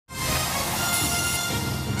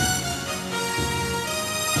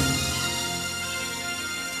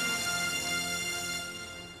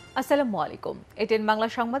আসসালামু আলাইকুম। এটিএন বাংলা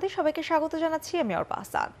সংবাদে সবাইকে স্বাগত জানাচ্ছি। আমি অর্পা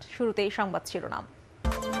আহসান। শুরুতেই সংবাদ শিরোনাম।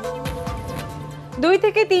 2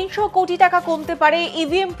 থেকে 300 কোটি টাকা কমতে পারে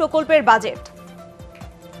ইভিএম প্রকল্পের বাজেট।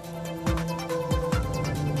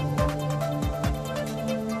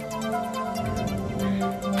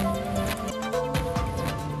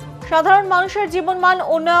 সাধারণ মানুষের জীবনমান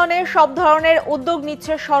উন্নয়নে সব ধরনের উদ্যোগ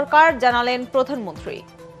নিচ্ছে সরকার, জানালেন প্রধানমন্ত্রী।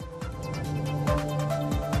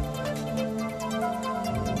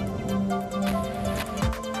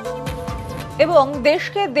 এবং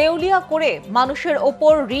দেশকে দেউলিয়া করে মানুষের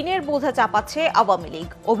ওপর ঋণের বোঝা চাপাচ্ছে আওয়ামী লীগ,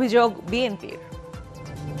 অভিযোগ বিএনপির।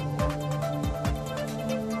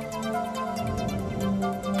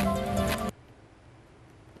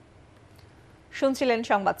 শুনছিলেন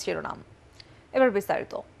সংবাদ শিরোনাম, এবার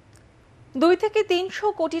বিস্তারিত। 2 থেকে 300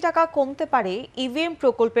 কোটি টাকা কমতে পারে ইভিএম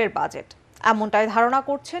প্রকল্পের বাজেট, এমনটাই ধারণা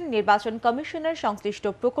করছেন নির্বাচন কমিশনের সংশ্লিষ্ট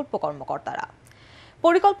প্রকল্প কর্মকর্তারা।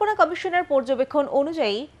 পরিকল্পনা কমিশনের পর্যবেক্ষণ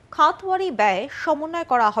অনুযায়ী খাতওয়ারি ব্যয় সমন্বয়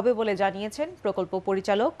করা হবে বলে জানিয়েছেন প্রকল্প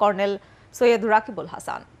পরিচালক কর্নেল সৈয়দ রাকিবুল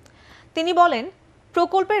হাসান। তিনি বলেন,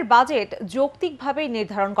 প্রকল্পের বাজেট যৌক্তিকভাবে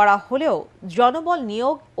নির্ধারণ করা হলেও জনবল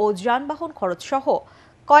নিয়োগ ও যানবাহন খরচ সহ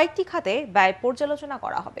কয়েকটি খাতে ব্যয় পর্যালোচনা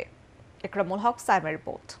করা হবে। একরামুল হক সাইমের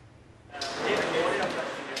রিপোর্ট।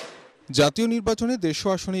 জাতীয় নির্বাচনে 150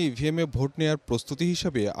 আসনে ইভিএমে ভোট নেয়ার প্রস্তুতি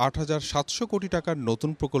হিসেবে 8,700 কোটি টাকার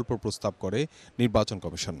নতুন প্রকল্প প্রস্তাব করে নির্বাচন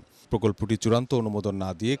কমিশন। প্রকল্পটি চূড়ান্ত অনুমোদন না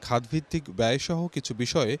দিয়ে খাতভিত্তিক ব্যয়সহ কিছু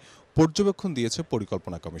বিষয়ে পর্যবেক্ষণ দিয়েছে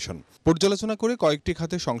পরিকল্পনা কমিশন। পর্যালোচনা করে কয়েকটি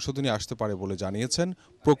খাতে সংশোধনী আসতে পারে বলে জানিয়েছেন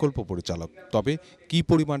প্রকল্প পরিচালক। তবে কি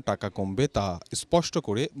পরিমাণ টাকা কমবে তা স্পষ্ট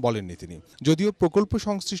করে বলেননি তিনি। যদিও প্রকল্প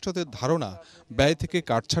সংশ্লিষ্টদের ধারণা ব্যয় থেকে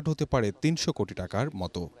কাটছাট হতে পারে 300 কোটি টাকার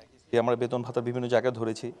মতো। আমরা বেতন ভাতা বিভিন্ন জায়গায়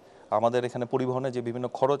ধরেছি। আমাদের এখানে পরিবহনে যে বিভিন্ন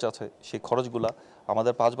খরচ আছে, সেই খরচগুলা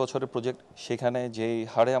আমাদের 5 বছরের প্রজেক্ট, সেখানে যেই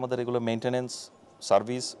হারে আমাদের এগুলো মেনটেনেন্স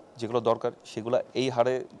সার্ভিস যেগুলো দরকার, সেগুলো এই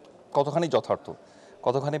হারে কতখানি যথার্থ,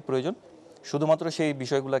 কতখানি প্রয়োজন, শুধুমাত্র সেই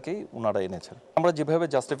বিষয়গুলোকেই ওনারা এনেছেন। আমরা যেভাবে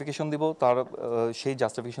জাস্টিফিকেশন দিব তার সেই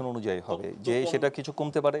জাস্টিফিকেশন অনুযায়ী হবে, যে সেটা কিছু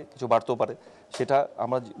কমতে পারে, কিছু বাড়তেও পারে। সেটা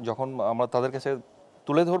যখন আমরা তাদের কাছে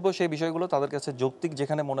তুলে ধরবো, সেই বিষয়গুলো তাদের কাছে যৌক্তিক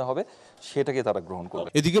যেখানে মনে হবে সেটাকে তারা গ্রহণ করবে।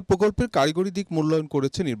 এদিকে প্রকল্পের কারিগরি দিক মূল্যায়ন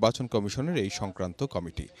করেছে নির্বাচন কমিশনের এই সংক্রান্ত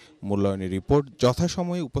কমিটি। মূল্যায়নের রিপোর্ট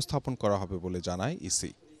যথাসময়ে উপস্থাপন করা হবে বলে জানায়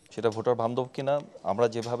ইসি। সেটা ভোটার বান্ধব কিনা, আমরা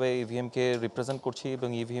যেভাবে ইভিএমকে রিপ্রেজেন্ট করছি এবং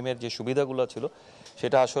ইভিএমের যে সুবিধাগুলো ছিল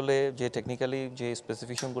সেটা আসলে যে টেকনিক্যালি যে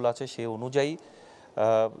স্পেসিফিকেশনগুলো আছে সেই অনুযায়ী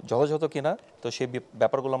যথাযথ কিনা, তো সেই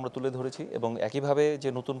ব্যাপারগুলো আমরা তুলে ধরেছি। এবং একইভাবে যে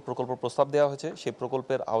নতুন প্রকল্প প্রস্তাব দেওয়া হয়েছে, সেই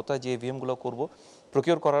প্রকল্পের আওতায় যে ইভিএমগুলো করব,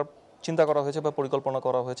 প্রকিওর করার চিন্তা করা হয়েছে বা পরিকল্পনা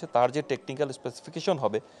করা হয়েছে, তার যে টেকনিক্যাল স্পেসিফিকেশন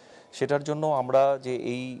হবে সেটার জন্য আমরা যে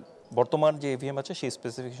এই বর্তমান যে ইভিএম আছে সেই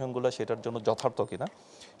স্পেসিফিকেশনগুলো সেটার জন্য যথার্থ কিনা,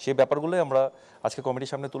 সেই ব্যাপারগুলোই আমরা আজকে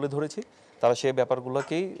কমিটির সামনে তুলে ধরেছি। তারা সেই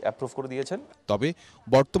ব্যাপারগুলোকেই অ্যাপ্রুভ করে দিয়েছেন। তবে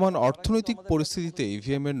বর্তমান অর্থনৈতিক পরিস্থিতিতে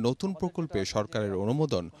ইভিএম এর নতুন প্রকল্পে সরকারের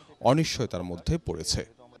অনুমোদন অনিশ্চয়তার মধ্যে পড়েছে।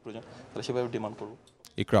 সেভাবে ডিমান্ড করব।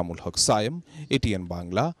 ইকরামুল হক সায়েম, এটিএন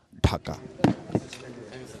বাংলা, ঢাকা।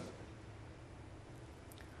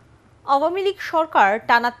 আওয়ামী লীগ সরকার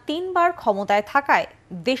টানা 3 বার ক্ষমতায় থাকায়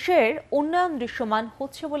দেশের উন্নয়ন দৃশ্যমান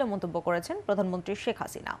হচ্ছে বলে মন্তব্য করেছেন প্রধানমন্ত্রী শেখ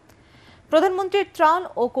হাসিনা। প্রধানমন্ত্রীর ত্রাণ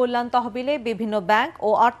ও কল্যাণ তহবিলে বিভিন্ন ব্যাংক ও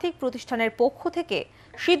আর্থিক প্রতিষ্ঠানের পক্ষ থেকে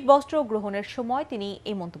শীতবস্ত্র গ্রহণের সময় তিনি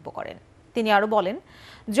এই মন্তব্য করেন। তিনি আরো বলেন,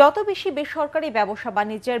 যত বেশি বেসরকারি ব্যবসা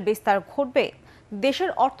বাণিজ্যের বিস্তার ঘটবে,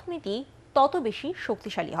 দেশের অর্থনীতি তত বেশি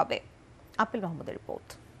শক্তিশালী হবে। আপিল মাহমুদের রিপোর্ট।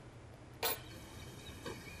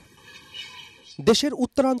 দেশের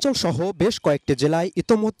উত্তরাঞ্চল সহ বেশ কয়েকটি জেলায়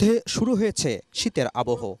ইতোমধ্যে শুরু হয়েছে শীতের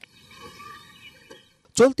আবহ।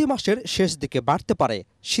 চলতি মাসের শেষ দিকে বাড়তে পারে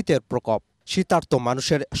শীতের প্রকোপ। শীতার্ত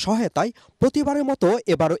মানুষের সহায়তায় প্রতিবারের মতো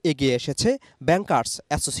এবারও এগিয়ে এসেছে ব্যাংকার্স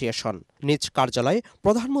অ্যাসোসিয়েশন। নিজ কার্যালয়ে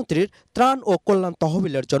প্রধানমন্ত্রীর ত্রাণ ও কল্যাণ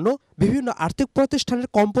তহবিলের জন্য বিভিন্ন আর্থিক প্রতিষ্ঠানের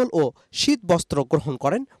কম্বল ও শীত বস্ত্র গ্রহণ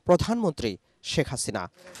করেন প্রধানমন্ত্রী শেখ হাসিনা।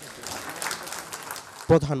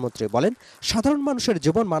 প্রধানমন্ত্রী বলেন, সাধারণ মানুষের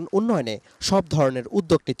জীবনমান উন্নয়নে সব ধরনের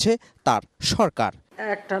উদ্যোগ নিচ্ছে তার সরকার।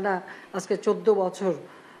 একটানা আজকে 14 বছর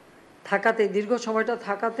থাকাতে, দীর্ঘ সময়টা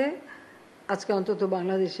থাকাতে আজকে অন্তত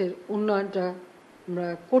বাংলাদেশের উন্নয়নটা আমরা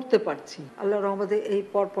করতে পারছি। আল্লাহর রহমতে এই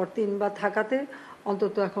পরপর 3 বার থাকাতে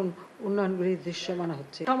অন্তত এখন উন্নয়নগুলি দৃশ্যমান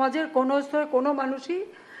হচ্ছে। সমাজের কোনো স্তরে কোনো মানুষই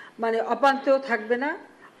অপান্তেও থাকবে না,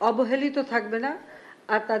 অবহেলিত থাকবে না,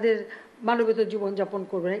 আর তাদের মানবিত জীবনযাপন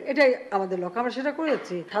করবে না, এটাই আমাদের লক্ষ্য। আমরা সেটা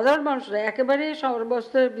করেছি। সাধারণ মানুষরা একেবারে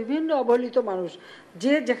সর্বস্তরের বিভিন্ন অবহেলিত মানুষ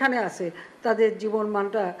যে যেখানে আছে তাদের জীবন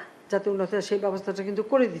মানটা যাতে উন্নত হয় সেই ব্যবস্থাটা কিন্তু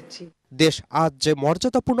করে দিচ্ছি। দেশ আজ যে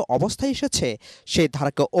মর্যাদাপূর্ণ অবস্থায় এসেছে সেই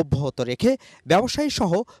ধারাকে অব্যাহত রেখে ব্যবসায়ী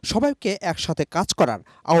সহ সবাইকে একসাথে কাজ করার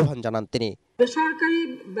আহ্বান জানান তিনি। বেসরকারি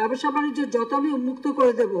ব্যবসা বাণিজ্য যত আমি উন্মুক্ত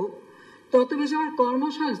করে দেব তত বেশি আমার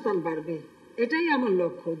কর্মসংস্থান বাড়বে। এটাই আমার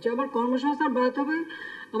লক্ষ্য, যে আমার কর্মসংস্থান বাড়াতে হবে।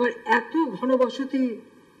 আমার এত ঘনবসতি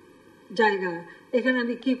জায়গা, এখানে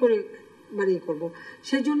আমি কি করে বাড়িয়ে করব,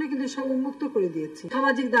 সেই জন্য কিন্তু সব উন্মুক্ত করে দিয়েছি।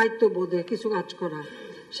 সামাজিক দায়িত্ব বোধে কিছু কাজ করা,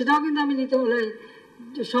 সেটাও কিন্তু আমি নিতে হলে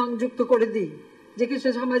সংযুক্ত করে দিই যে কিছু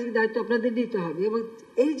সামাজিক দায়িত্ব আপনাদের নিতে হবে। এবং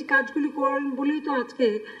এই যে কাজগুলি করেন বলেই তো আজকে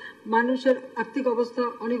মানুষের আর্থিক অবস্থা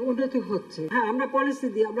অনেক উন্নতি হচ্ছে। হ্যাঁ, আমরা পলিসি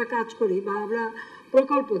দিই, আমরা কাজ করি বা আমরা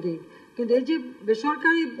প্রকল্প দিই, কিন্তু এই যে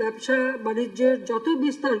বেসরকারি ব্যবসা বাণিজ্যের যত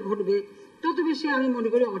বিস্তার ঘটবে তত বেশি আমি মনে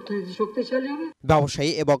করি অর্থনীতি শক্তিশালী হবে।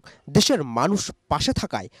 ব্যবসায়ী এবং দেশের মানুষ পাশে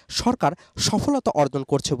থাকায় সরকার সফলতা অর্জন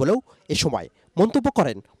করছে বলেও এ সময় মন্তব্য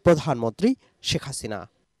করেন প্রধানমন্ত্রী শেখ হাসিনা।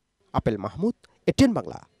 Apple Mahmud, ATN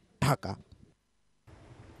Bangla, Dhaka.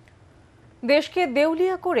 দেশকে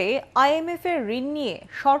দেউলিয়া করে IMF এর ঋণ নিয়ে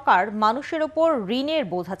সরকার মানুষের ওপর ঋণের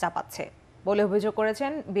বোঝা চাপাচ্ছে বলে অভিযোগ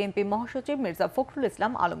করেছেন বিএনপি মহাসচিব মির্জা ফখরুল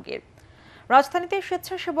ইসলাম আলমগীর। রাজধানীতে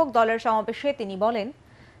স্বেচ্ছাসেবক দলের সমাবেশে তিনি বলেন,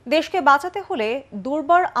 দেশকে বাঁচাতে হলে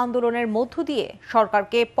দুর্বার আন্দোলনের মধ্য দিয়ে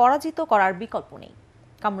সরকারকে পরাজিত করার বিকল্প নেই।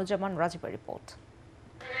 কামরুজ্জামান রাজীবের রিপোর্ট।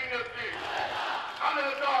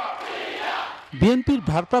 বিএনপির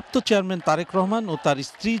ভারপ্রাপ্ত চেয়ারম্যান তারেক রহমান ও তার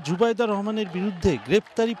স্ত্রী জুবাইদা রহমানের বিরুদ্ধে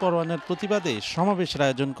গ্রেপ্তারি পরোয়ানার প্রতিবাদে সমাবেশের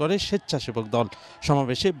আয়োজন করে স্বেচ্ছাসেবক দল।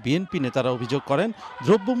 সমাবেশে বিএনপি নেতারা অভিযোগ করেন,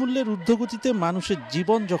 দ্রব্যমূল্যের ঊর্ধ্বগতিতে মানুষের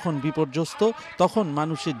জীবন যখন বিপর্যস্ত, তখন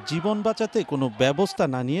মানুষের জীবন বাঁচাতে কোনো ব্যবস্থা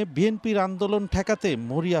না নিয়ে বিএনপির আন্দোলন ঠেকাতে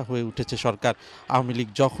মরিয়া হয়ে উঠেছে সরকার। আওয়ামী লীগ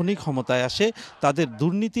যখনই ক্ষমতায় আসে, তাদের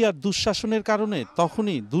দুর্নীতি আর দুঃশাসনের কারণে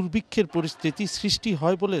তখনই দুর্ভিক্ষের পরিস্থিতি সৃষ্টি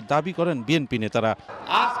হয় বলে দাবি করেন বিএনপি নেতারা।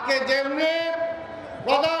 আজকে যেমনি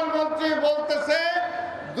প্রধানমন্ত্রী বলতেছে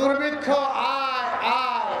দুর্ভিক্ষ আয়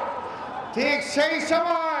আয়, ঠিক সেই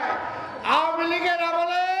সময় আওয়ামী লীগের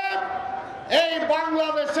আমলে এই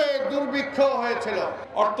বাংলাদেশে দুর্ভিক্ষ হয়েছিল।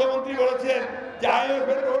 অর্থমন্ত্রী বলেছেন যে IMF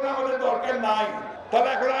এর লোন আমাদের দরকার নাই, তবে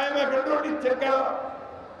এখন IMF এর লোন নিচ্ছেন কেন?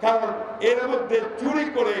 কারণ এর মধ্যে চুরি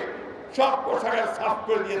করে সব কোষাগার সাফ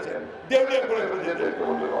করে দিয়েছেন, দেউলিয়া করে দিয়েছেন,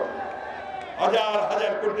 হাজার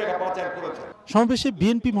হাজার কোটি টাকা পাচার করেছেন। সমাবেশে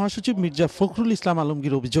বিএনপি মহাসচিব মির্জা ফখরুল ইসলাম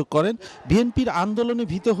আলমগীর অভিযোগ করেন, বিএনপির আন্দোলনে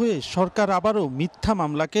ভীত হয়ে সরকার আবারও মিথ্যা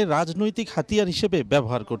মামলাকে রাজনৈতিক হাতিয়ার হিসেবে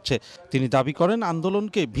ব্যবহার করছে। তিনি দাবি করেন,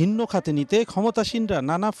 আন্দোলনকে ভিন্ন খাতে নিতে ক্ষমতাসীনরা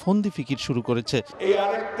নানা ফন্দি ফিকির শুরু করেছে। এই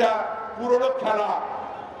আরেকটা পুরনো খেলা,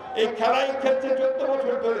 এই খেলাই খেলছে 14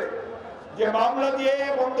 বছর ধরে, যে মামলা দিয়ে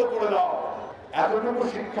বন্ধ করে দাও। এতটুকু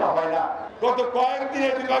শিক্ষা হয় না। গত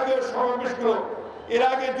কয়েকদিনের বিভাগীয় সমাবেশগুলো, এর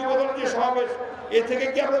আগে যুবদলের যে সমাবেশ, এ থেকে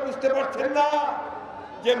কি আমরা বুঝতে পারছেন না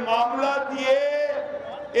যে মামলা দিয়ে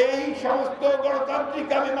এই সমস্ত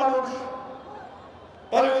গণতান্ত্রিককামী মানুষ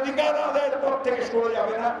তাদের অধিকার আদায়ের পর থেকে সরে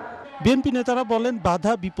যাবে না? বিএনপি নেতারা বলেন,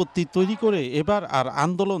 বাধা বিপত্তি তৈরি করে এবার আর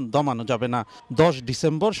আন্দোলন দমানো যাবে না। 10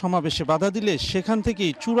 ডিসেম্বর সমাবেশে বাধা দিলে সেখান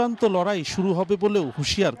থেকেই চূড়ান্ত লড়াই শুরু হবে বলেও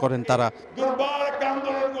হুঁশিয়ার করেন তারা। দুর্বার একটা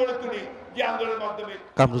আন্দোলন গড়ে তুলি, যে আন্দোলনের মাধ্যমে।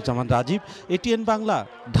 কামরুজ্জামান রাজীব, ATN বাংলা,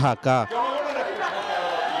 ঢাকা।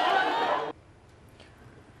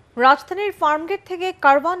 রাজধানীর ফার্মগেট থেকে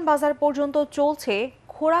কারওয়ান বাজার পর্যন্ত চলছে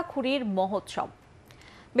খোরাখুরির মহোৎসব।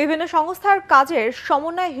 বিভিন্ন সংস্থার কাজের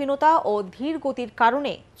সমন্বয়হীনতা ও ধীর গতির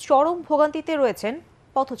কারণে চরম ভোগান্তিতে রয়েছেন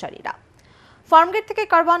পথচারীরা। ফার্মগেট থেকে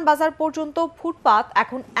কারওয়ান বাজার পর্যন্ত ফুটপাত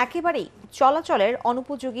এখন একেবারেই চলাচলের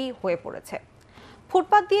অনুপযোগী হয়ে পড়েছে।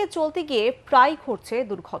 ফুটপাত দিয়ে চলতে গিয়ে প্রায় ঘটছে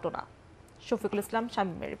দুর্ঘটনা। শফিকুল ইসলাম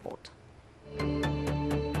শামীমের রিপোর্ট।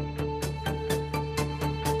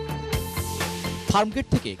 ফার্মগেট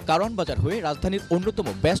থেকে কারওয়ান বাজার হয়ে রাজধানীর অন্যতম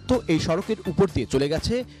ব্যস্ত এই সড়কের উপর দিয়ে চলে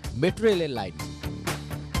গেছে মেট্রো রেলের লাইন।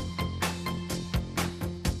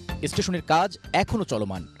 স্টেশনের কাজ এখনো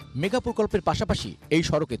চলমান। মেগা প্রকল্পের পাশাপাশি এই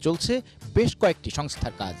সড়কে চলছে বেশ কয়েকটি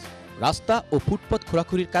সংস্থার কাজ। রাস্তা ও ফুটপাত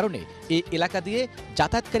খোরাখুরির কারণে এই এলাকা দিয়ে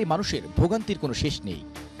যাতায়াতকারী মানুষের ভোগান্তির কোনো শেষ নেই।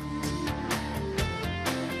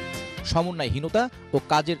 সমন্বয়হীনতা ও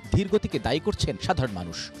কাজের ধীরগতিকে দায়ী করছেন সাধারণ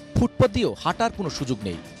মানুষ। ফুটপাত দিয়েও হাঁটার কোনো সুযোগ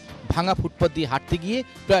নেই। ভাঙা ফুটপাত দিয়ে হাঁটতে গিয়ে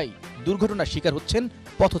প্রায় দুর্ঘটনার শিকার হচ্ছেন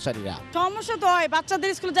পথচারীরা। সমস্যা তো হয়,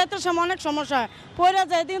 বাচ্চাদের স্কুলে যাইতে সময় অনেক সমস্যা হয়, পড়ে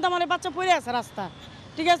যায়। কিন্তু আমার বাচ্চা পড়ে আছে রাস্তা,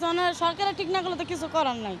 ঠিক আছে, মানে সরকারের ঠিক না করলে তো কিছু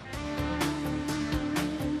করার নাই।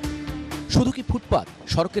 শুধু কি ফুটপাত,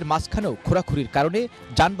 সড়কের মাঝখানেও খোরাখুরির কারণে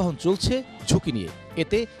যানবাহন চলছে ঝুঁকি নিয়ে।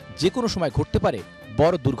 এতে যে কোনো সময় ঘটতে পারে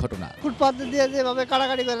বড় দুর্ঘটনা। ফুটপাত দিয়ে যেভাবে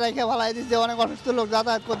কাটাকাটি করে রেখে ভালাই দিচ্ছে, অনেক অসুস্থ লোক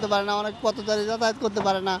যাতায়াত করতে পারে না, অনেক পথচারী যাতায়াত করতে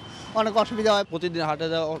পারে না, অনেক অসুবিধা হয়। প্রতিদিন হাঁটে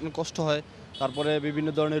যাওয়া অনেক কষ্ট হয়। তারপরে বিভিন্ন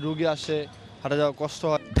ধরনের রোগী আসে, হাঁটা যাওয়া কষ্ট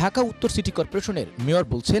হয়। ঢাকা উত্তর সিটি কর্পোরেশনের মেয়র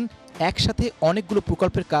বলছেন, একসাথে অনেকগুলো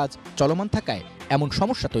প্রকল্পের কাজ চলমান থাকায় এমন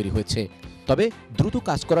সমস্যা তৈরি হয়েছে। তবে দ্রুত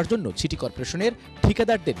কাজ করার জন্য সিটি কর্পোরেশনের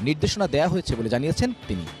ঠিকাদারদের নির্দেশনা দেওয়া হয়েছে বলে জানিয়েছেন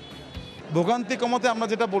তিনি। ভোগান্তি কমাতে আমরা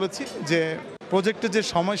যেটা বলেছি যে প্রজেক্টের যে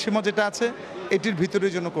সময়সীমা যেটা আছে এটির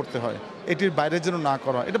ভিতরের জন্য করতে হয়, এটির বাইরের জন্য না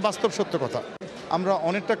করা, এটা বাস্তব সত্য কথা। আমরা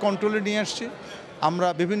অনেকটা কন্ট্রোলে নিয়ে আসছি। আমরা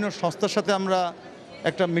বিভিন্ন সংস্থার সাথে আমরা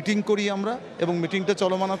একটা মিটিং করি আমরা, এবং মিটিংটা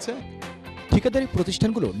চলমান আছে। ঠিকাদারি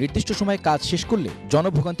প্রতিষ্ঠানগুলো নির্দিষ্ট সময়ে কাজ শেষ করলে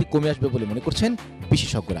জনভোগান্তি কমে আসবে বলে মনে করছেন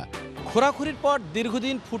বিশেষজ্ঞরা। খোরাখুরির পর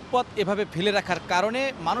দীর্ঘদিন ফুটপাত এভাবে ফেলে রাখার কারণে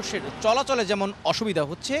মানুষের চলাচলে যেমন অসুবিধা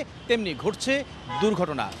হচ্ছে, তেমনি ঘটছে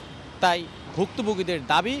দুর্ঘটনা। তাই ভুক্তভোগীদের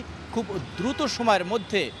দাবি, খুব দ্রুত সময়ের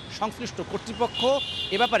মধ্যে সংশ্লিষ্ট কর্তৃপক্ষ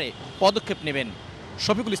এ ব্যাপারে পদক্ষেপ নেবেন।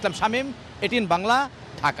 Shafiqul Islam Shamim, ATN Bangla,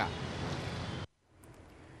 Dhaka.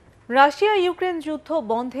 Russia Ukraine যুদ্ধ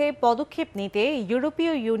বন্ধে পদক্ষেপ নিতে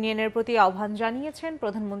ইউরোপীয় ইউনিয়নের প্রতি আহ্বান জানিয়েছেন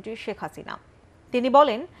প্রধানমন্ত্রী শেখ হাসিনা। তিনি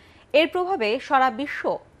বলেন, এর প্রভাবে সারা বিশ্ব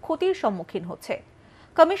ক্ষতির সম্মুখীন হচ্ছে।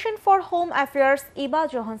 কমিশন ফর হোম অ্যাফেয়ার্স ইবা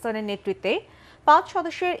জোহানসনের নেতৃত্বে 5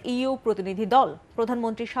 সদস্যের ইইউ প্রতিনিধি দল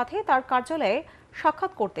প্রধানমন্ত্রীর সাথে তার কার্যালয়ে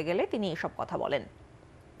সাক্ষাৎ করতে গেলে তিনি এসব কথা বলেন।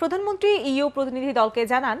 প্রধানমন্ত্রী ইইউ প্রতিনিধি দলকে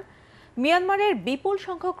জানান, মিয়ানমারের বিপুল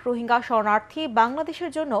সংখ্যক রোহিঙ্গা শরণার্থী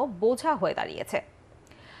বাংলাদেশের জন্য বোঝা হয়ে দাঁড়িয়েছে।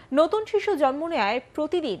 নতুন শিশু জন্ম নেয়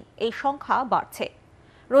প্রতিদিন এই সংখ্যা বাড়ছে।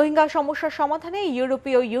 রোহিঙ্গা সমস্যার সমাধানে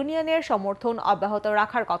ইউরোপীয় ইউনিয়নের সমর্থন অব্যাহত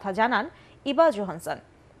রাখার কথা জানান ইবা জোহানসন।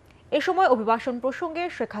 এ সময় অভিবাসন প্রসঙ্গে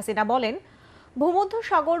শেখ হাসিনা বলেন,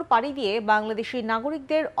 ভূমধ্যসাগর পাড়ি দিয়ে বাংলাদেশি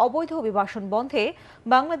নাগরিকদের অবৈধ অভিবাসন বন্ধে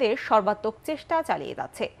বাংলাদেশ সর্বাত্মক চেষ্টা চালিয়ে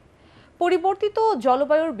যাচ্ছে। পরিবর্তিত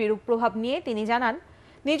জলবায়ুর বিরূপ প্রভাব নিয়ে তিনি জানান,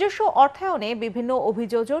 নিজস্ব অর্থায়নে বিভিন্ন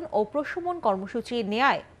অভিযোজন ও প্রশমন কর্মসূচি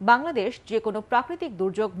নেয়ায় বাংলাদেশ যে কোনো প্রাকৃতিক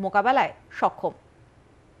দুর্যোগ মোকাবেলায় সক্ষম।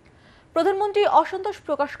 প্রধানমন্ত্রী অসন্তোষ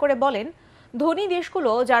প্রকাশ করে বলেন, ধনী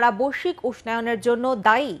দেশগুলো যারা বৈশ্বিক উষ্ণায়নের জন্য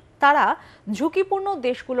দায়ী, তারা ঝুঁকিপূর্ণ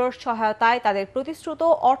দেশগুলোর সহায়তায় তাদের প্রতিশ্রুত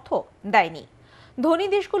অর্থ দেয়নি। ধনী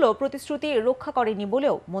দেশগুলো প্রতিশ্রুতি রক্ষা করেনি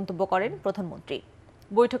বলেও মন্তব্য করেন প্রধানমন্ত্রী।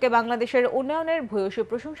 বৈঠকে বাংলাদেশের উন্নয়নের ভূয়সী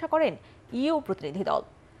প্রশংসা করেন ইইউ প্রতিনিধি দল।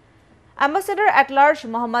 Ambassador at large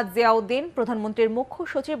Mohammad Ziauddin, প্রধানমন্ত্রীর মুখ্য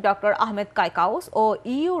সচিব ডক্টর আহমেদ কাইকাউস ও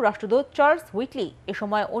ইইউ রাষ্ট্রদূত চার্লস হুইটলি এ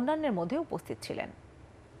সময় অন্যান্যের মধ্যে উপস্থিত ছিলেন।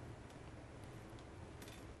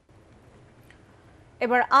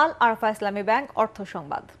 এবার আল আরফা ইসলামী ব্যাংক অর্থ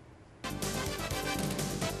সংবাদ।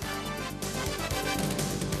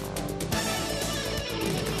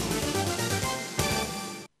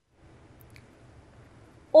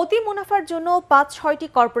 অতি মুনাফার জন্য 5-6টি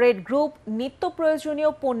কর্পোরেট গ্রুপ নিত্য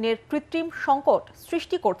প্রয়োজনীয় পণ্যের কৃত্রিম সংকট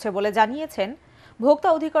সৃষ্টি করছে বলে জানিয়েছেন ভোক্তা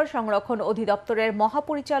অধিকার সংরক্ষণ অধিদপ্তরের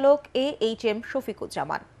মহাপরিচালক AHM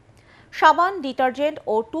শফিকুজ্জামান। সাবান, ডিটারজেন্ট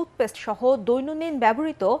ও টুথপেস্ট সহ দৈনন্দিন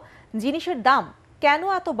ব্যবহৃত জিনিসের দাম কেন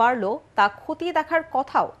এত বাড়ল তা খতিয়ে দেখার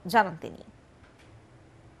কথাও জানান তিনি।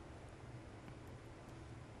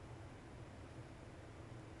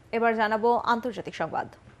 এবার জানাবো আন্তর্জাতিক সংবাদ।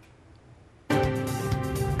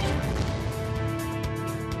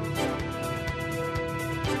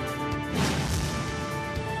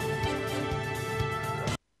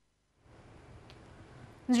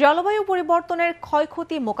 জলবায়ু পরিবর্তনের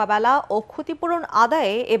ক্ষয়ক্ষতি মোকাবেলা ও ক্ষতিপূরণ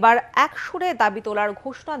আদায়ে এবার এক সুরে দাবি তোলার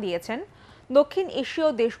ঘোষণা দিয়েছেন দক্ষিণ এশীয়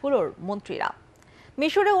দেশগুলোর মন্ত্রীরা।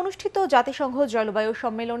 মিশরে অনুষ্ঠিত জাতিসংঘ জলবায়ু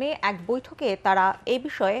সম্মেলনে এক বৈঠকে তারা এ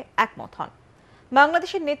বিষয়ে একমত হন।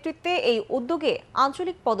 বাংলাদেশের নেতৃত্বে এই উদ্যোগে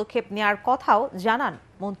আঞ্চলিক পদক্ষেপ নেয়ার কথাও জানান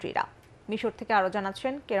মন্ত্রীরা। মিশর থেকে আরো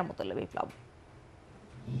জানাচ্ছেন কেরামতুল্লাহ বিপ্লব।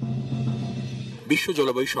 বিশ্ব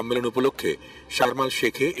জলবায়ু সম্মেলন উপলক্ষে শারমাল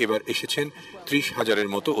শেখে এবার এসেছেন 30,000-এর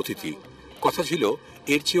মতো অতিথি। কথা ছিল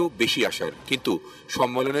এর চেয়েও বেশি আসার, কিন্তু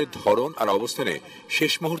সম্মেলনের ধরন আর অবস্থানে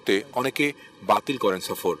শেষ মুহূর্তে অনেকে বাতিল করেন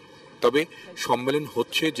সফর। তবে সম্মেলন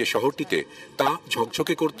হচ্ছে যে শহরটিতে তা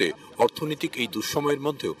ঝকঝকে করতে অর্থনৈতিক এই দুঃসময়ের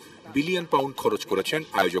মধ্যেও বিলিয়ন পাউন্ড খরচ করেছেন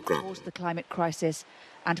আয়োজকরা।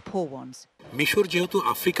 মিশর যেহেতু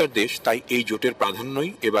আফ্রিকার দেশ, তাই এই জোটের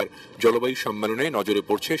প্রাধান্যই এবার জলবায়ু সম্মেলনে নজরে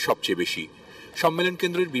পড়ছে সবচেয়ে বেশি। সম্মেলন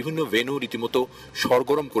কেন্দ্রের বিভিন্ন ভেন্যু রীতিমতো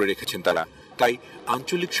সরগরম করে রেখেছেন তারা। তাই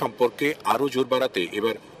আঞ্চলিক সম্পর্কে আরও জোর বাড়াতে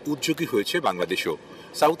এবার উদ্যোগী হয়েছে বাংলাদেশও।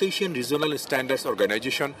 South Asian regional standards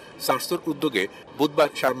organisation সার্সর উদ্যোগে বুধবার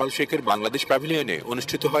শারমাল শেখের বাংলাদেশ প্যাভিলিয়নে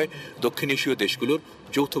অনুষ্ঠিত হয় দক্ষিণ এশীয় দেশগুলোর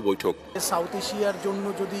যৌথ বৈঠক। সাউথ এশিয়ার জন্য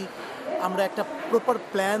যদি আমরা একটা প্রপার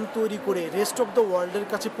প্ল্যান তৈরি করে রেস্ট অফ দ্য ওয়ার্ল্ডের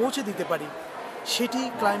কাছে পৌঁছে দিতে পারি, সেটি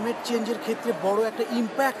ক্লাইমেট চেঞ্জের ক্ষেত্রে বড় একটা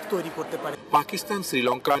ইম্প্যাক্ট তৈরি করতে পারে। পাকিস্তান,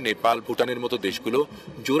 শ্রীলঙ্কা, নেপাল, ভুটানের মতো দেশগুলো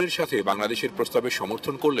জোরের সাথে বাংলাদেশের প্রস্তাবে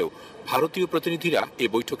সমর্থন করলেও ভারতীয় প্রতিনিধিরা এ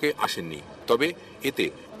বৈঠকে আসেননি। তবে এতে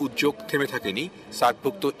উদ্যোগ থেমে থাকেনি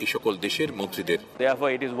সার্কভুক্ত এই সকল দেশের মন্ত্রীদের।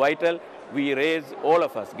 Therefore, it is vital we raise, all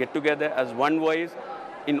of us get together as one voice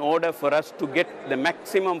in order for us to get the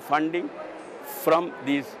maximum funding from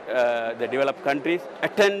these the developed countries,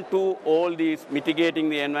 attend to all these mitigating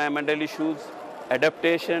the environmental issues,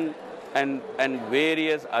 adaptation and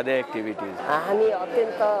various other activities. हामी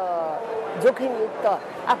अत्यन्त जोखिमयुक्त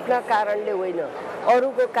आफ्ना कारणले होइन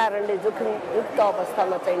अरूको कारणले जोखिमयुक्त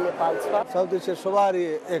अवस्थामा चाहिँ नेपाल छ। সাউথ এশিয়ার সবারই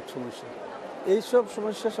এক সমস্যা, এই সব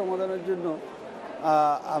সমস্যা সমাধানের জন্য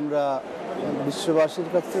আমরা বিশ্ববাসীর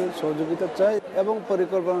কাছে সহযোগিতা চাই এবং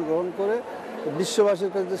পরিকল্পনা গ্রহণ করে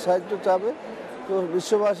বিশ্ববাসীর কাছে সাহায্য চাবে। তো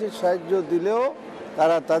বিশ্ববাসীর সাহায্য দিলেও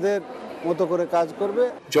তারা তাদের মতো করে কাজ করবে।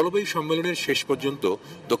 জলবায়ু সম্মেলনের শেষ পর্যন্ত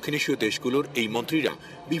দক্ষিণ এশীয় দেশগুলোর এই মন্ত্রীরা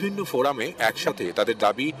বিভিন্ন ফোরামে একসাথে তাদের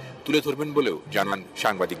দাবি তুলে ধরবেন বলেও জানান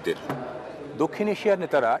সাংবাদিকদের। দক্ষিণ এশিয়ার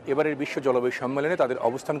নেতারা এবারের বিশ্ব জলবায়ু সম্মেলনে তাদের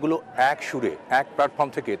অবস্থানগুলো এক সুরে এক প্ল্যাটফর্ম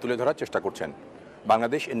থেকে তুলে ধরার চেষ্টা করছেন।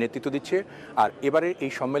 বাংলাদেশ এর নেতৃত্ব দিচ্ছে, আর এবারের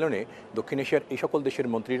এই সম্মেলনে দক্ষিণ এশিয়ার এই সকল দেশের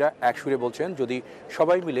মন্ত্রীরা এক সুরে বলছেন যদি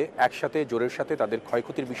সবাই মিলে একসাথে জোরের সাথে তাদের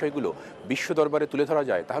ক্ষয়ক্ষতির বিষয়গুলো বিশ্ব দরবারে তুলে ধরা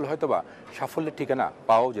যায় তাহলে হয়তোবা সাফল্যের ঠিকানা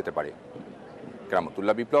পাওয়াও যেতে পারে।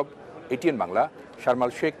 কেরামতুল্লাহ বিপ্লব, ATN বাংলা,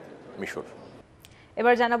 শারমাল শেখ, মিশর।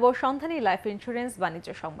 এবার জানাবো সন্ধানী লাইফ ইন্স্যুরেন্স বাণিজ্য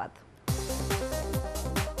সংবাদ।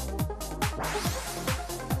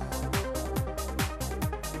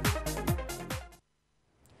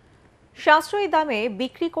 সাশ্রয়ী দামে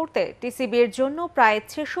বিক্রি করতে টিসিবির জন্য প্রায়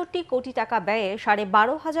 ৬৬ কোটি টাকা ব্যয়ে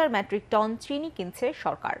 ১২,৫০০ মেট্রিক টন চিনি কিনছে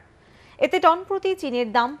সরকার। এতে টন প্রতি চিনির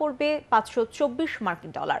দাম পড়বে ৫২৪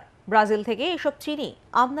 মার্কিন ডলার। ব্রাজিল থেকে এসব চিনি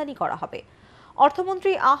আমদানি করা হবে।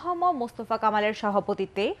 অর্থমন্ত্রী আহম মোস্তফা কামালের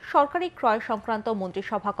সভাপতিত্বে সরকারি ক্রয় সংক্রান্ত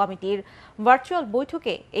মন্ত্রিসভা কমিটির ভার্চুয়াল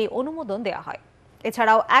বৈঠকে এই অনুমোদন দেওয়া হয়।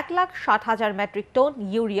 এছাড়াও ১,৬০,০০০ মেট্রিক টন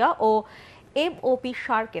ইউরিয়া ও MOP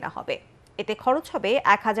সার কেনা হবে। এতে খরচ হবে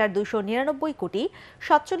 ১,২৯৯ কোটি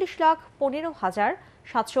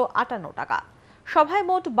 ৪৭,১৫,৭৫৮ টাকা। সভায়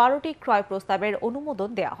মোট ১২টি ক্রয় প্রস্তাবের অনুমোদন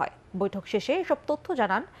দেওয়া হয়। বৈঠক শেষে এসব তথ্য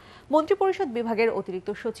জানান মন্ত্রিপরিষদ বিভাগের অতিরিক্ত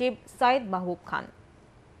সচিব সাইদ মাহবুব খান।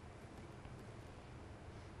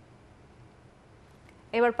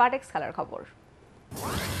 এবার পাটেক্স খেলার খবর।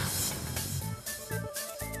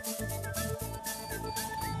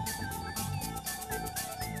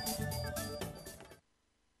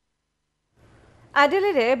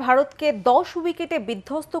 অ্যাডিলেডে ভারতকে ১০ উইকেটে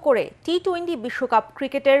বিধ্বস্ত করে টি-20 বিশ্বকাপ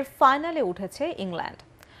ক্রিকেটের ফাইনালে উঠেছে ইংল্যান্ড।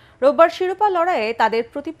 রোববার শিরোপা লড়াইয়ে তাদের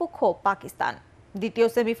প্রতিপক্ষ পাকিস্তান। দ্বিতীয়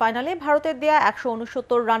সেমিফাইনালে ভারতের দেয়া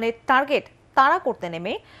 ১৬৯ রানের টার্গেট তাড়া করতে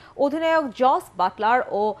নেমে অধিনায়ক জস বাটলার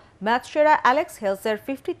ও ম্যাচসেরা অ্যালেক্স হেলসের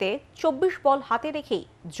 50-তে ২৪ বল হাতে রেখেই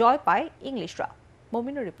জয় পায় ইংলিশরা।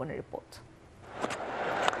 মমিনুর রিপনের রিপোর্ট।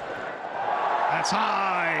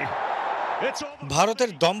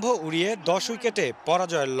 ভারতের দম্ভ উড়িয়ে ১০ উইকেটে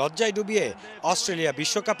পরাজয়ের লজ্জায় ডুবিয়ে অস্ট্রেলিয়া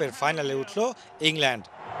বিশ্বকাপের ফাইনালে উঠল ইংল্যান্ড।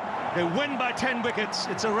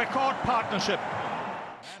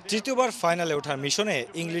 তৃতীয়বার ফাইনালে ওঠার মিশনে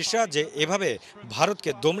ইংলিশরা যে এভাবে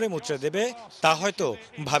ভারতকে দমড়ে মুচড়ে দেবে তা হয়তো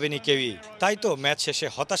ভাবেনি কেউই। তাই তো ম্যাচ শেষে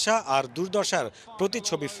হতাশা আর দুর্দশার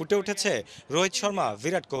প্রতিচ্ছবি ফুটে উঠেছে রোহিত শর্মা,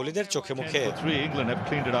 বিরাট কোহলিদের চোখে মুখে।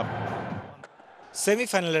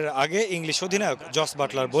 সেমিফাইনালের আগে ইংলিশ অধিনায়ক জস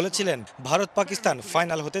বাটলার বলেছিলেন ভারত পাকিস্তান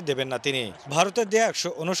ফাইনাল হতে দেবেন না তিনি। ভারতের দেয়া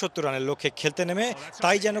 ১৬৯ রানের লক্ষ্যে খেলতে নেমে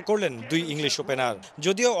তাই যেন করলেন দুই ইংলিশ ওপেনার।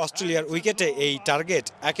 যদিও অস্ট্রেলিয়ার উইকেটে এই টার্গেট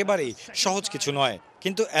একেবারেই সহজ কিছু নয়,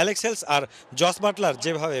 কিন্তু অ্যালেক্স হেলস আর জস বাটলার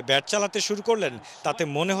যেভাবে ব্যাট চালাতে শুরু করলেন তাতে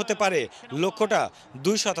মনে হতে পারে লক্ষ্যটা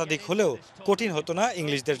 ২ শতাধিক হলেও কঠিন হতো না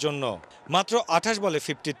ইংলিশদের জন্য। মাত্র ২৮ বলে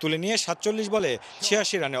 50 তুলে নিয়ে ৪৭ বলে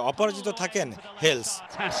 ৮৬ রানে অপরাজিত থাকেন হেলস।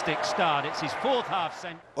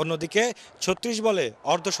 অন্যদিকে ৩৬ বলে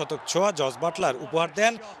অর্ধশতক ছোঁয়া জস বাটলার উপহার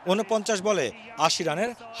দেন ৪৯ বলে ৮০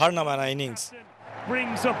 রানের হারনামানা ইনিংস।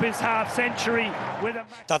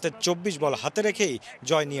 তাতে ২৪ বল হাতে রেখেই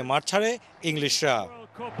জয় নিয়ে মাঠ ছাড়ে ইংলিশরা।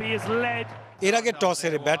 এর আগে টস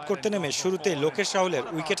হেরে ব্যাট করতে নেমে শুরুতেই লোকেশ রাহুলের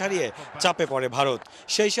উইকেট হারিয়ে চাপে পড়ে ভারত।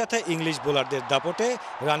 সেই সাথে ইংলিশ বোলারদের দাপটে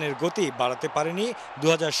রানের গতি বাড়াতে পারেনি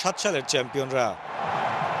 ২০০৭ সালের চ্যাম্পিয়নরা।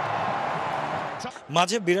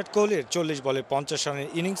 মাঝে বিরাট কোহলির ৪০ বলে ৫০ রানের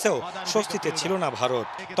ইনিংসেও স্বস্তিতে ছিল না ভারত।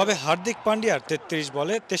 তবে হার্দিক পান্ডিয়ার ৩৩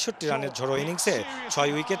 বলে ৬৩ রানের ঝড়ো ইনিংসে ৬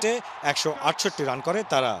 উইকেটে ১৬৮ রান করে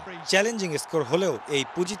তারা। চ্যালেঞ্জিং স্কোর হলেও এই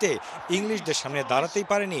পুঁজিতে ইংলিশদের সামনে দাঁড়াতেই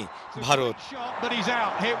পারেনি ভারত।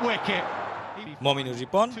 মমিনুর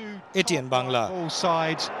রিপন, ATN বাংলা।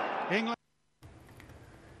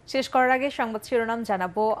 শেষ করার আগে সংবাদ শিরোনাম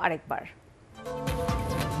জানাবো আরেকবার।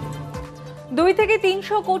 ২ থেকে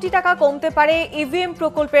 ৩০০ কোটি টাকা কমতে পারে ইভিএম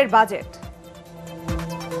প্রকল্পের বাজেট।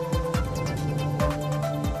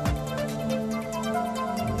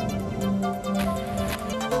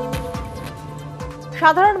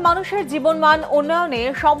 সাধারণ মানুষের জীবনমান উন্নয়নে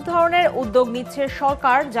সব ধরনের উদ্যোগ নিচ্ছে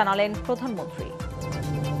সরকার, জানালেন প্রধানমন্ত্রী।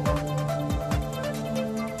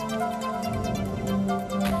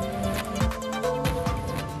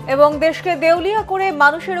 এবং দেশকে দেউলিয়া করে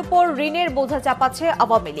মানুষের উপর ঋণের বোঝা চাপাচ্ছে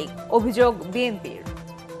আওয়ামী লীগ, অভিযোগ বিএনপির।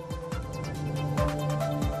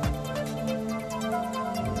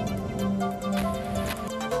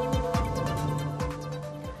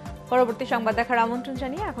 পরবর্তী সংবাদ দেখার আমন্ত্রণ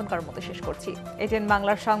জানিয়ে এখনকার মতো শেষ করছি। এটিএন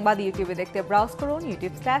বাংলার সংবাদ ইউটিউবে দেখতে ব্রাউজ করুন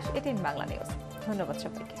youtube/ATN Bangla News। ধন্যবাদ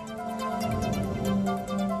সবাইকে।